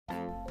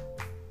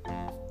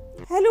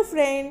Hello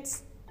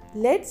friends,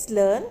 let's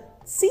learn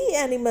sea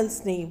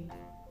animals name.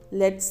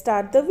 Let's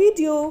start the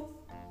video.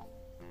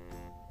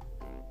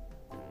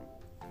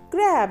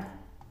 Crab.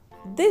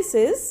 This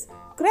is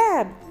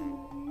crab.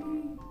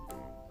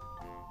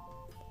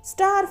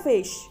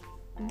 Starfish.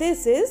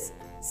 This is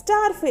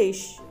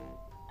starfish.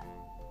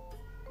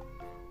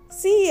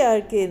 Sea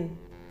urchin.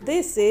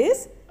 This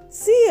is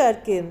sea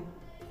urchin.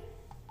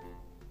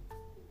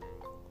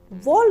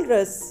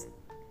 Walrus.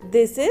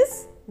 This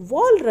is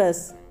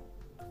walrus.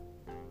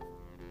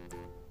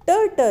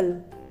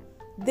 Turtle.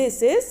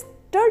 This is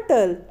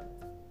turtle.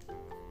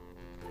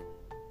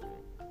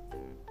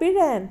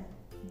 Piranha.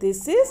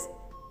 This is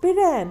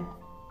piranha.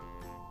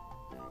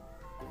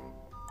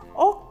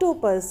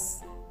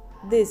 Octopus.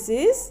 This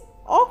is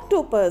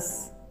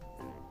octopus.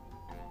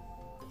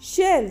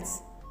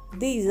 Shells.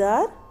 These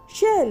are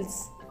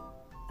shells.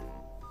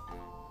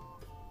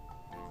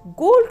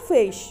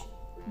 Goldfish.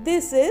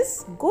 This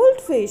is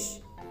goldfish.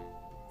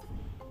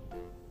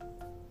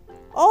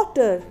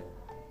 Otter.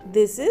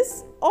 This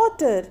is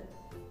otter.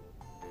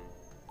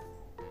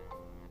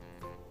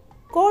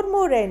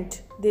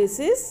 Cormorant. This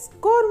is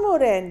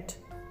cormorant.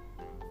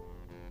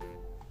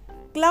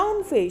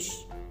 Clownfish.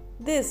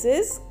 This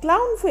is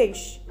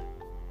clownfish.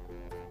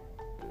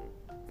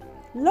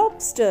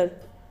 Lobster.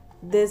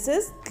 This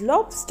is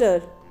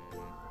lobster.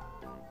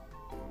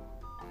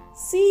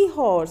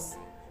 Seahorse.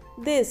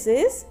 This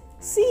is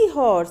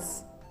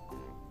seahorse.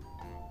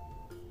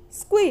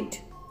 Squid.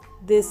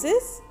 This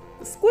is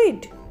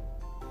squid.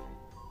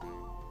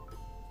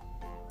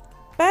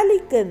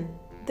 Pelican.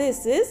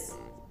 This is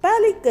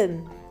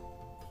pelican.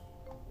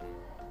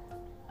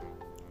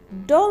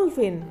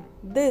 Dolphin.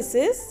 This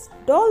is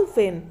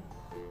dolphin.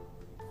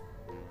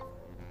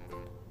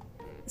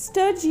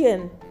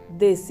 Sturgeon.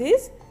 This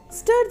is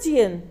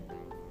sturgeon.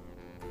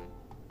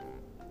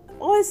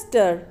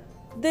 Oyster.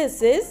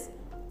 This is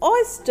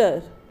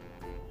oyster.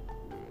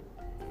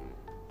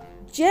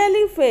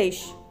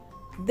 Jellyfish.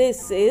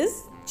 This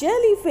is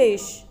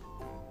jellyfish.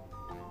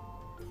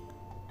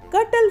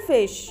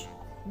 Cuttlefish.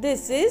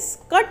 This is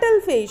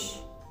cuttlefish.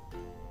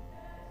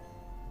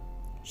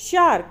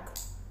 Shark.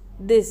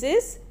 This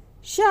is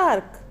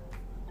shark.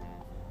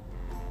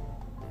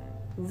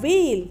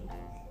 Whale.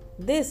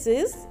 This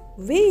is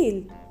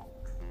whale.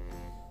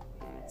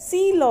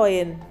 Sea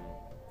lion.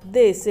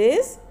 This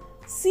is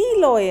sea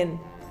lion.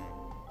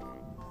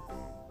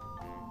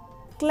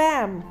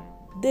 Clam.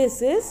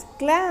 This is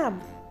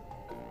clam.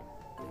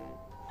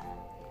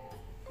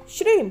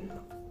 Shrimp.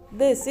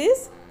 This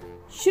is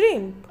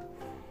shrimp.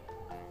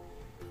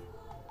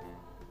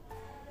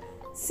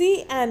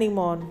 Sea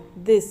anemone.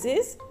 This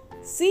is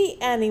sea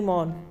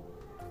anemone.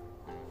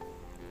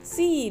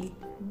 Seal.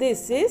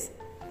 This is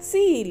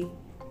seal.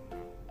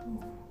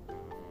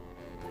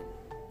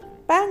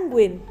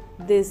 Penguin.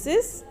 This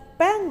is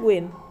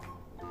penguin.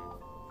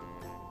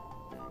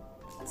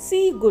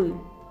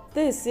 Seagull.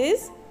 This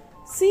is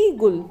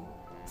seagull.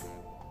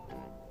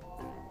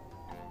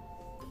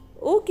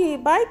 Okay,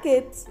 bye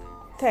kids.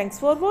 Thanks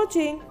for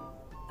watching.